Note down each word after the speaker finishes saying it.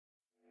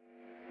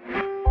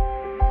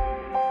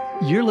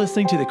You're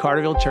listening to the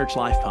Carterville Church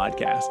Life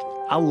Podcast.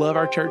 I love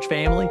our church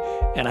family,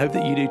 and I hope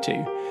that you do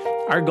too.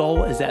 Our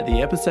goal is that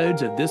the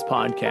episodes of this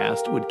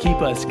podcast would keep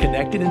us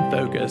connected and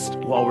focused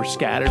while we're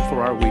scattered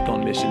for our week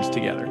on missions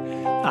together.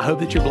 I hope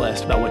that you're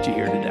blessed by what you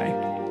hear today.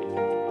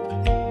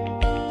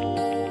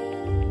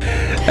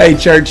 Hey,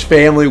 church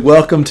family,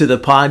 welcome to the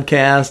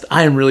podcast.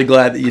 I am really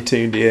glad that you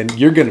tuned in.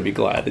 You're going to be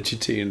glad that you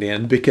tuned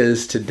in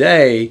because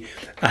today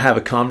I have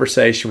a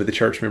conversation with a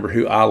church member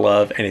who I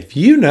love, and if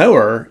you know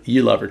her,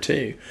 you love her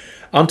too.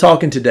 I'm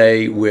talking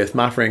today with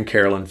my friend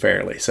Carolyn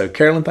Fairley. So,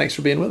 Carolyn, thanks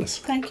for being with us.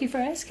 Thank you for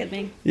asking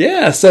me.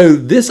 Yeah, so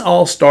this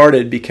all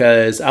started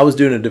because I was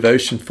doing a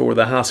devotion for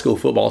the high school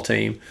football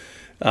team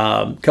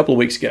a couple of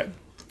weeks ago.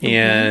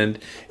 And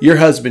your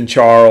husband,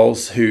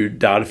 Charles, who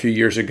died a few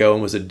years ago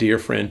and was a dear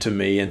friend to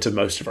me and to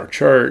most of our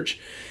church,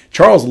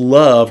 Charles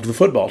loved the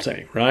football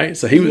team, right?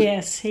 So he was.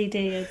 Yes, he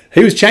did.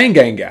 He was chain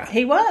gang guy.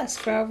 He was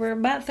for over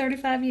about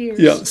 35 years.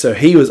 Yeah, so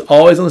he was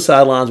always on the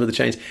sidelines with the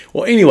chains.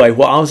 Well, anyway,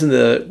 while I was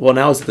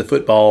at the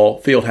football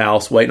field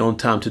house waiting on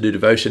time to do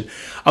devotion,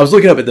 I was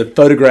looking up at the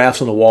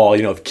photographs on the wall,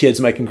 of kids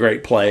making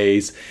great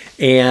plays.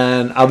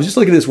 And I was just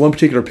looking at this one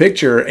particular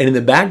picture, and in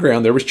the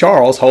background there was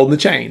Charles holding the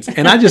chains.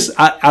 And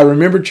I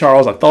remembered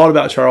Charles. I thought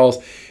about Charles.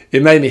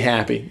 It made me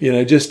happy,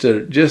 just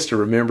to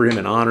remember him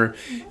and honor.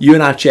 You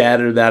and I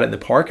chatted about it in the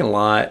parking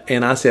lot,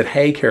 and I said,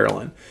 "Hey,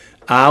 Carolyn,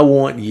 I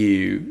want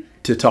you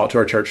to talk to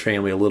our church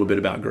family a little bit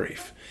about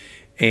grief."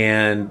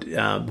 And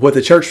what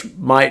the church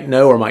might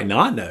know or might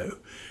not know,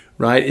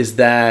 right, is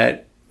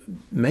that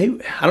maybe,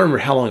 I don't remember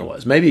how long it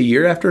was, maybe a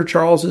year after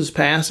Charles's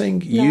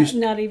passing,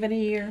 not even a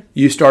year.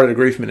 You started a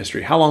grief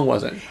ministry. How long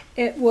was it?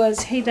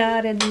 He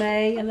died in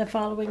May, and the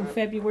following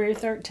February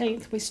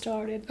 13th we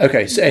started.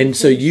 Okay,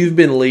 so you've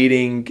been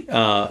leading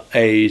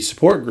a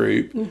support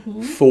group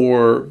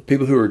for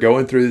people who are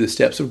going through the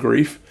steps of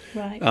grief,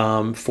 right?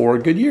 For a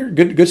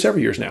good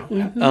several years now.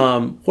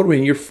 What are we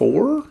in year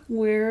 4?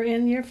 We're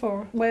in year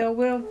 4. Well,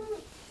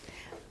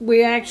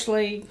 we're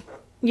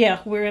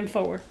in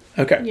 4.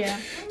 Okay. Yeah.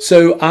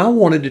 So I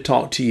wanted to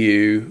talk to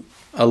you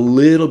a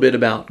little bit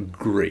about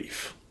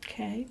grief.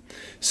 Okay.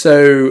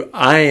 So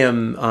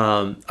I'm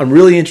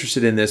really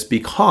interested in this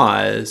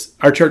because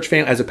our church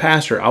family, as a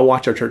pastor, I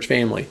watch our church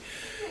family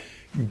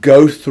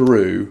go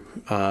through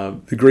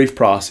the grief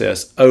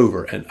process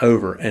over and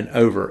over and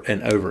over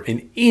and over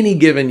in any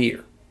given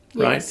year,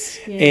 right? Yes.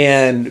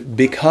 And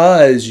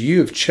because you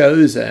have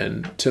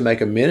chosen to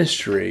make a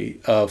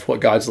ministry of what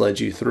God's led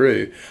you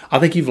through, I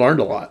think you've learned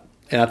a lot.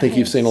 And I think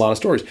you've seen a lot of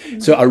stories.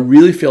 So I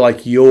really feel like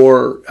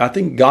I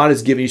think God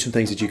has given you some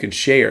things that you can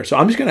share. So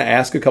I'm just going to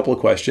ask a couple of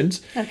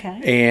questions. Okay.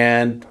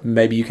 And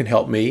maybe you can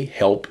help me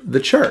help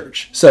the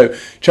church. So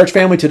church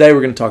family, today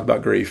we're going to talk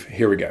about grief.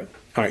 Here we go.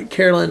 All right,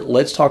 Carolyn,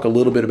 let's talk a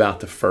little bit about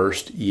the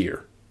first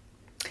year.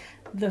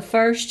 The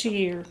first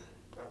year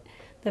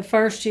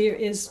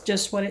is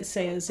just what it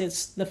says.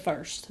 It's the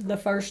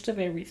first of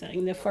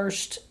everything. The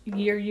first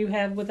year you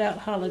have without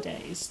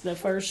holidays. The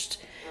first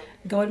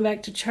going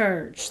back to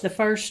church, the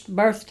first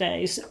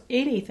birthdays,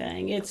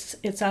 anything.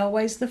 It's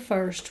always the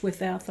first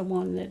without the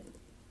one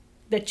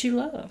that you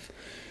love.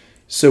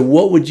 So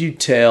what would you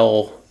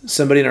tell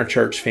somebody in our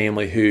church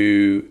family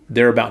who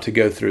they're about to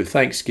go through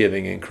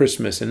Thanksgiving and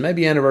Christmas and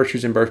maybe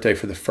anniversaries and birthday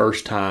for the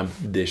first time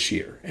this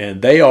year,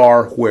 and they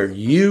are where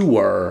you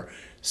were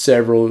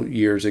several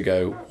years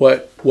ago?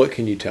 What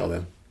can you tell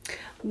them?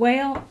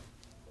 Well,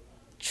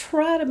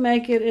 try to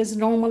make it as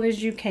normal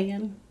as you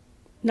can.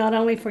 Not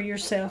only for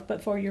yourself,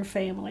 but for your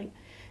family.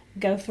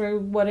 Go through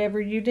whatever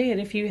you did.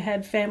 If you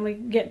had family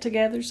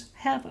get-togethers,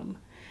 have them.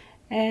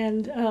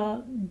 And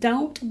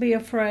don't be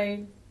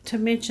afraid to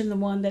mention the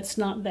one that's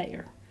not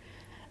there.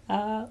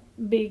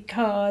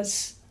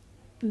 Because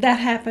that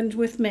happened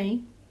with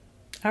me,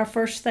 our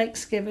first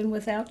Thanksgiving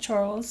without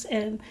Charles.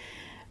 And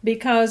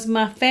because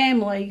my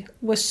family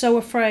was so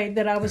afraid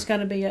that I was going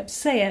to be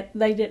upset,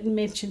 they didn't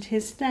mention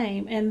his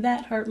name. And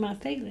that hurt my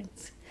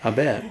feelings. I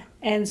bet.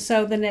 And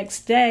so the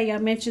next day I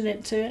mentioned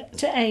it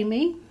to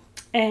Amy,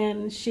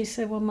 and she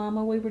said, "Well,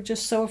 Mama, we were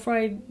just so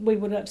afraid we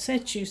would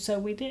upset you, so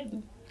we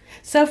didn't."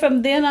 So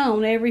from then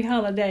on, every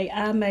holiday,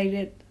 I made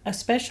it a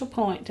special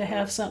point to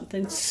have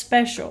something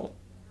special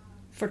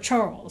for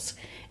Charles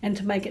and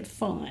to make it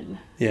fun.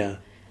 Yeah.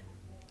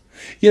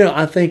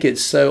 I think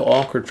it's so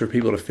awkward for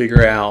people to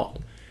figure out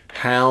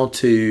how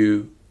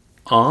to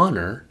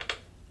honor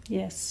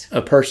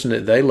a person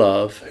that they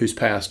love who's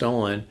passed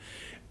on,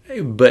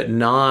 but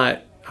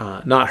not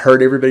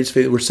hurt everybody's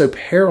feelings. We're so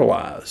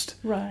paralyzed.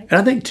 Right. And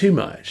I think too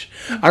much.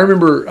 I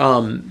remember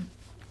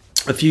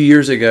a few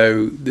years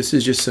ago, this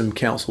is just some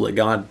counsel that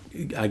God,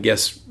 I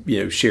guess,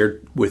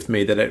 shared with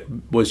me that it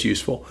was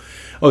useful.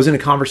 I was in a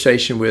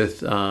conversation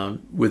with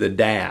a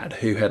dad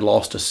who had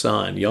lost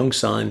a young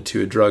son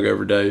to a drug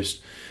overdose.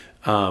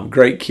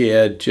 Great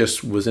kid,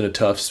 just was in a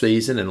tough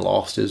season and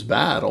lost his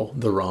battle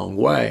the wrong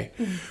way.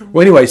 Mm-hmm.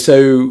 Well, anyway,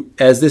 so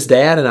as this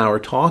dad and I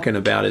were talking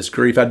about his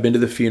grief, I'd been to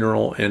the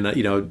funeral and,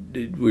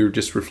 we were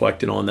just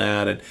reflecting on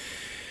that. And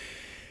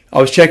I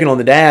was checking on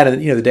the dad,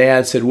 and, the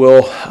dad said,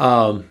 well,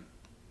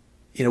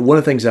 one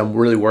of the things I'm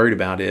really worried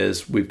about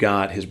is we've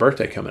got his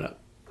birthday coming up.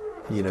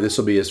 This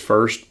will be his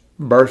first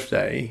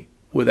birthday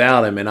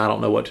without him, and I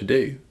don't know what to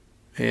do.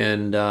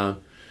 And I'm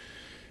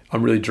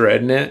really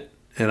dreading it,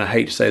 and I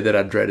hate to say that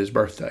I dread his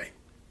birthday.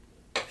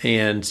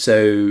 And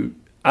so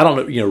I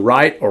don't know,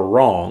 right or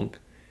wrong,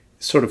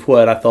 sort of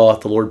what I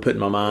thought the Lord put in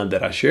my mind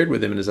that I shared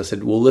with him. And as I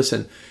said, well,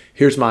 listen,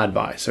 here's my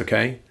advice,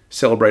 okay?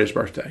 Celebrate his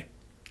birthday.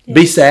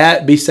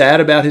 Yes. Be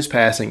sad about his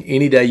passing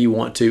any day you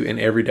want to and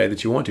every day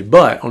that you want to.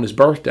 But on his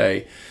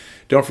birthday,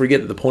 don't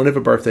forget that the point of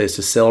a birthday is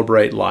to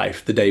celebrate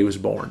life, the day he was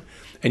born.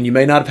 And you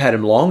may not have had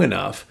him long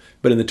enough,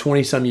 but in the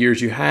 20-some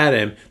years you had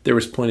him, there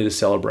was plenty to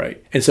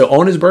celebrate. And so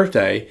on his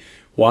birthday,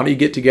 why don't you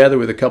get together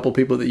with a couple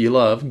people that you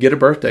love, get a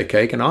birthday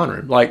cake, and honor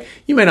him? Like,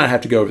 you may not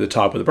have to go over the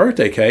top with a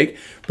birthday cake,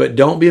 but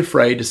don't be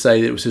afraid to say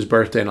that it was his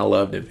birthday and I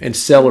loved him, and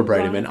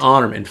celebrate him and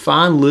honor him, and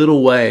find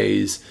little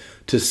ways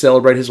to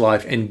celebrate his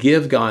life and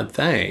give God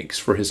thanks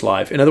for his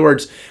life. In other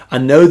words, I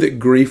know that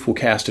grief will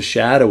cast a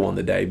shadow on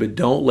the day, but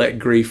don't let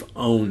grief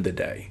own the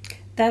day.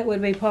 That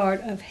would be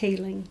part of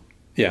healing.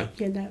 Yeah.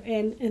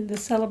 And the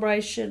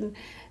celebration,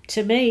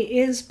 to me,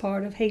 is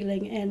part of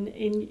healing.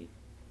 And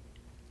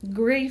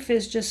grief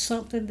is just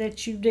something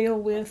that you deal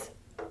with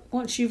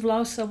once you've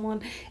lost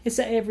someone. It's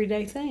an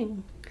everyday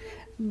thing.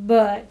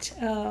 But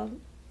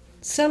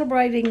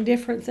celebrating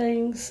different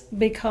things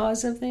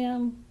because of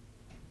them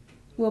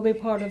will be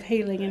part of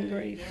healing and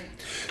grief.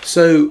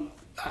 So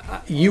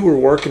you were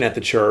working at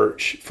the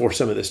church for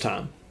some of this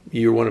time.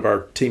 You were one of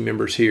our team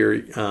members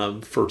here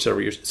for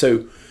several years.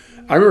 So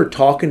I remember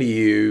talking to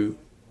you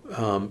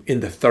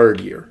in the third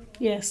year.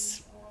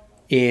 Yes.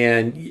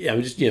 And I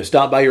was just,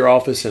 stopped by your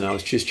office, and I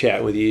was just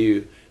chatting with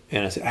you,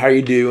 and I said, how are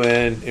you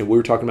doing? And we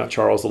were talking about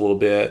Charles a little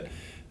bit.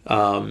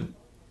 And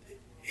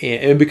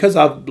because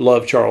I've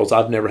loved Charles,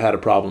 I've never had a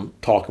problem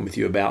talking with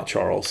you about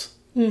Charles.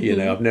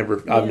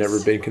 Mm-hmm. I've never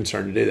been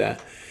concerned to do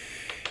that.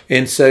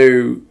 And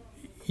so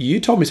you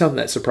told me something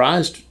that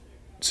surprised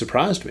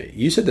me.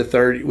 You said the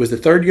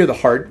third year the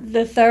hard.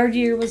 The third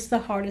year was the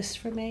hardest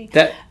for me.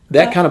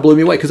 That kind of blew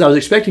me away, because I was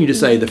expecting you to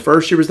say the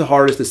first year was the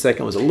hardest, the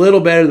second was a little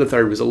better, the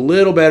third was a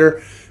little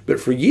better. But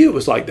for you, it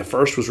was like the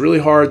first was really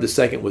hard, the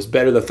second was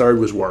better, the third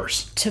was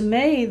worse. To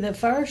me, the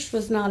first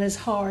was not as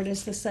hard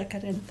as the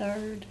second and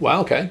third.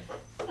 Wow, okay.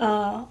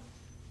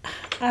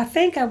 I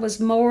think I was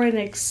more in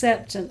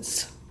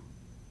acceptance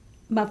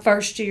my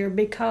first year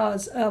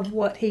because of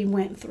what he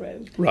went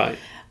through. Right.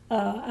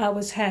 I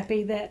was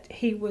happy that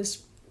he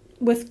was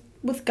with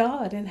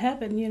God in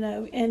heaven,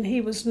 and he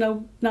was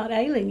not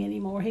ailing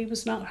anymore. He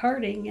was not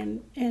hurting,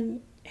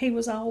 and he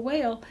was all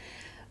well.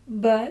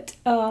 But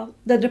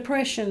the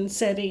depression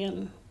set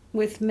in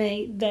with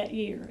me that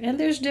year. And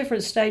there's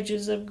different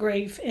stages of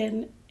grief,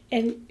 and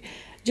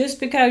just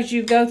because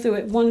you go through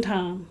it one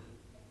time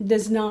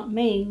does not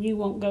mean you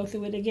won't go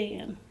through it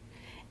again.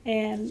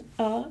 And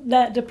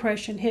that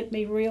depression hit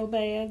me real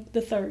bad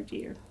the third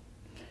year.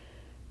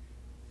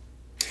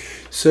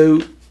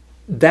 So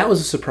that was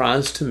a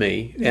surprise to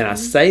me, and I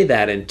say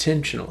that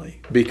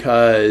intentionally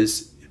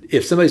because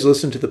if somebody's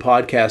listening to the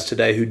podcast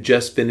today who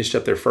just finished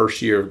up their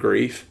first year of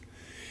grief,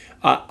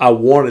 I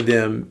wanted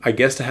them, I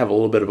guess, to have a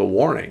little bit of a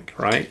warning,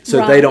 right?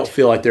 So they don't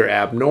feel like they're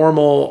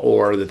abnormal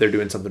or that they're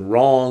doing something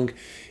wrong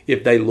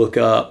if they look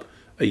up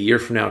a year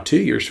from now, 2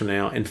 years from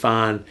now, and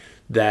find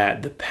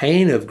that the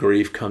pain of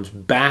grief comes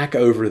back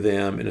over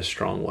them in a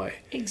strong way.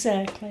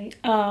 Exactly.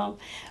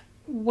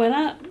 When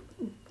I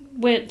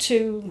went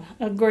to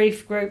a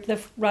grief group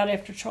right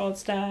after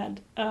Charles died,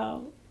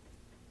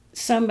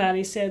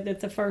 somebody said that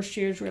the first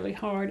year is really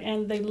hard,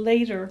 and the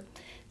leader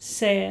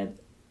said,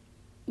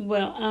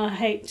 well, I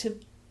hate to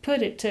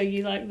put it to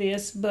you like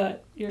this,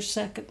 but your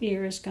second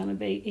year is going to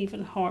be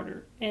even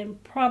harder,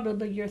 and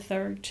probably your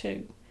third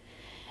too.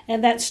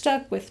 And that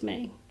stuck with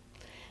me.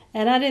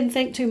 And I didn't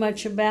think too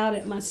much about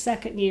it my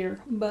second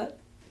year, but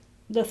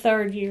the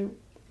third year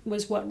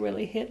was what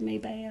really hit me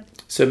bad.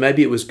 So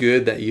maybe it was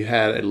good that you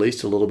had at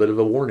least a little bit of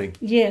a warning.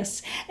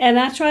 Yes. And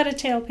I try to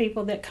tell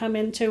people that come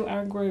into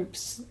our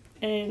groups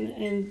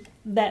and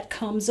that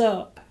comes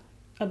up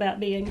about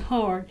being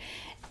hard.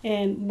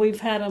 And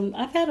I've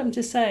had them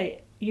to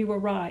say, you were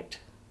right.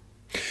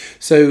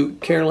 So,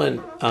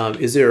 Carolyn,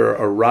 is there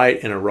a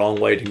right and a wrong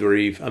way to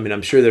grieve? I mean,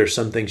 I'm sure there's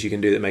some things you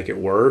can do that make it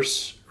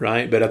worse,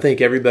 right? But I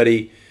think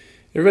everybody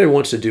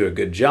wants to do a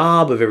good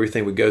job of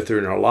everything we go through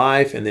in our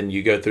life, and then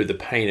you go through the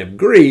pain of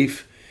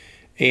grief,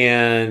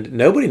 and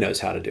nobody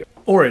knows how to do it.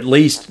 Or at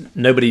least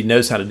nobody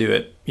knows how to do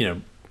it,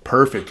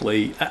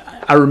 perfectly.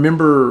 I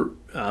remember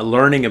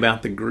learning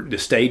about the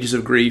stages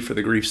of grief or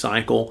the grief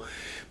cycle,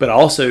 but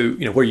also,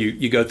 where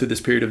you go through this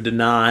period of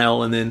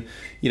denial and then,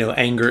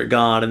 anger at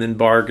God and then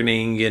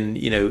bargaining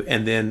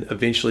and then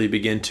eventually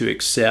begin to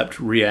accept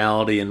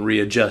reality and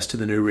readjust to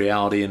the new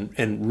reality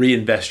and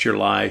reinvest your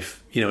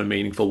life, in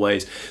meaningful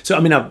ways. So,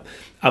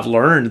 I've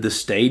learned the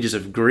stages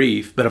of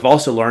grief, but I've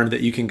also learned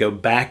that you can go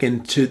back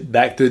through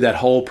that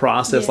whole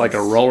process. Yes. Like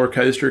a roller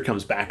coaster,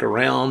 comes back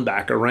around.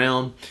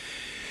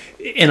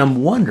 And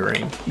I'm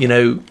wondering,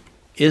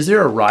 is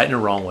there a right and a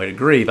wrong way to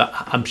grieve?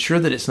 I'm sure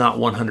that it's not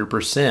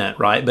 100%,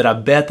 right? But I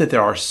bet that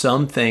there are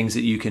some things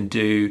that you can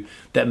do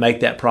that make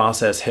that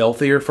process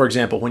healthier. For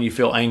example, when you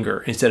feel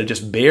anger, instead of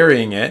just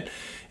burying it,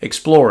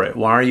 explore it.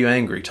 Why are you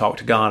angry? Talk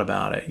to God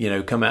about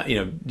it. Come out,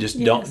 just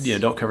Yes.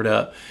 don't cover it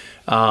up.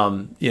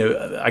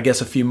 I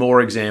guess a few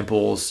more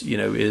examples,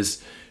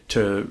 is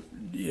to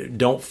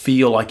don't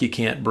feel like you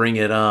can't bring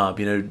it up.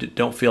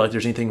 Don't feel like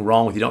there's anything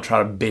wrong with you. Don't try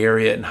to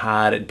bury it and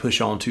hide it and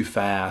push on too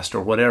fast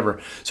or whatever.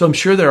 So I'm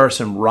sure there are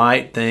some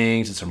right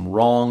things and some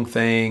wrong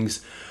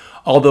things,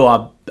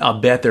 although I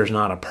bet there's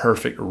not a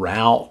perfect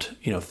route,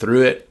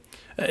 through it.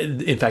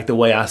 In fact, the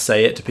way I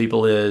say it to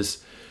people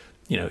is,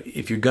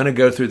 if you're going to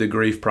go through the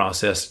grief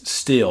process,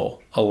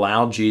 still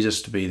allow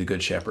Jesus to be the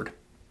good shepherd.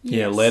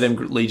 Yes. Let him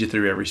lead you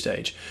through every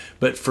stage.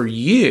 But for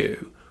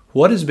you,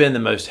 what has been the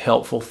most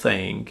helpful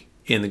thing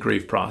in the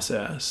grief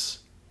process?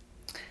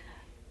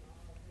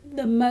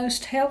 The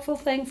most helpful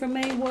thing for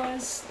me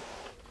was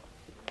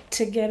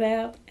to get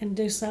out and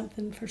do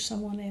something for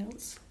someone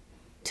else.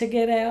 To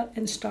get out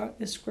and start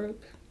this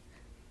group.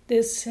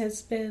 This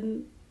has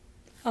been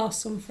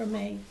awesome for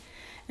me.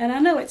 And I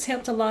know it's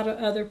helped a lot of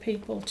other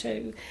people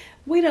too.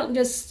 We're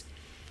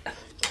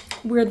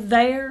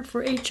there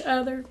for each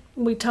other.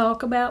 We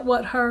talk about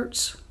what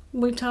hurts.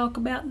 We talk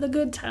about the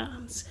good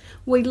times.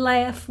 We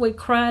laugh, we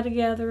cry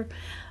together.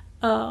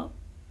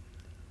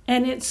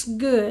 And it's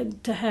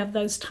good to have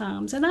those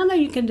times. And I know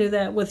you can do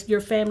that with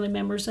your family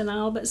members and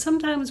all, but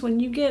sometimes when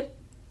you get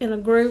in a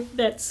group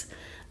that's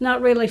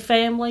not really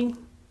family,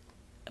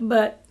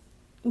 but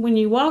when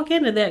you walk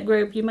into that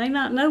group, you may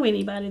not know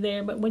anybody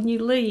there, but when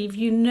you leave,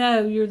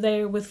 you're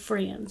there with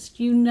friends.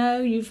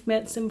 You've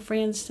met some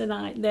friends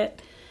tonight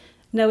that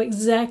know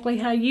exactly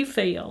how you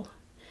feel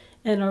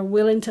and are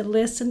willing to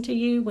listen to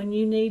you when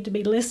you need to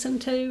be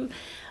listened to.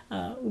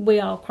 We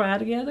all cry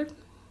together.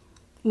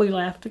 We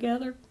laugh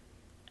together.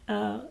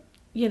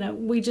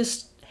 We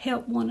just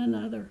help one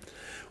another.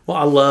 Well,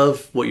 I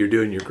love what you're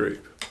doing in your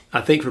group.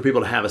 I think for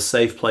people to have a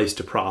safe place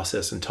to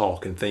process and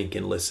talk and think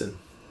and listen,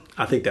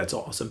 I think that's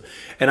awesome.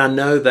 And I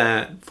know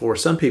that for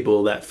some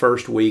people, that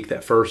first week,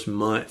 that first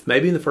month,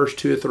 maybe in the first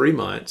 2 or 3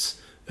 months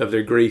of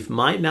their grief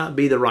might not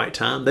be the right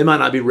time. They might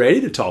not be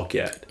ready to talk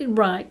yet.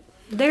 Right.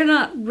 They're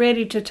not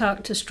ready to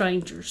talk to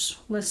strangers.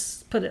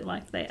 Let's put it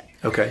like that.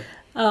 Okay.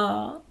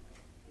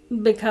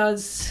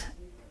 Because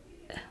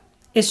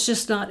it's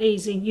just not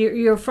easy.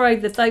 You're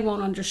afraid that they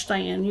won't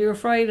understand. You're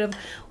afraid of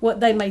what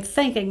they may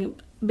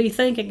be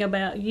thinking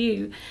about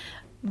you.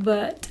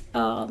 But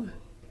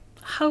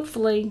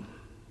hopefully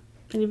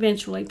and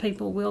eventually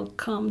people will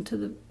come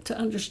to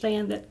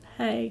understand that,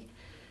 hey,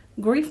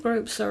 grief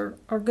groups are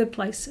good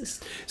places.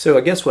 So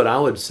I guess what I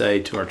would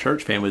say to our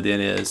church family then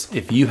is,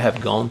 if you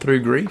have gone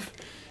through grief,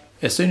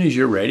 as soon as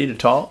you're ready to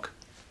talk,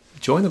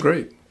 join the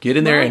group. Get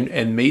in there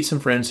and meet some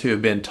friends who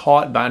have been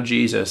taught by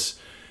Jesus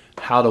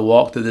how to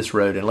walk through this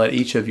road, and let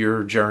each of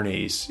your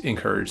journeys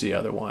encourage the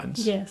other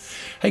ones. Yes.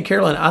 Hey,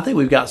 Carolyn, I think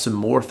we've got some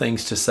more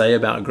things to say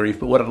about grief,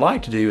 but what I'd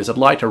like to do is I'd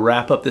like to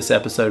wrap up this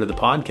episode of the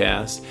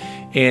podcast,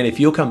 and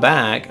if you'll come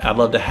back, I'd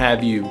love to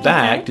have you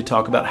back to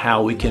talk about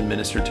how we can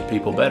minister to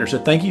people better. So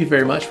thank you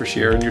very much for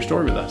sharing your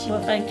story with us.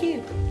 Well, thank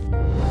you.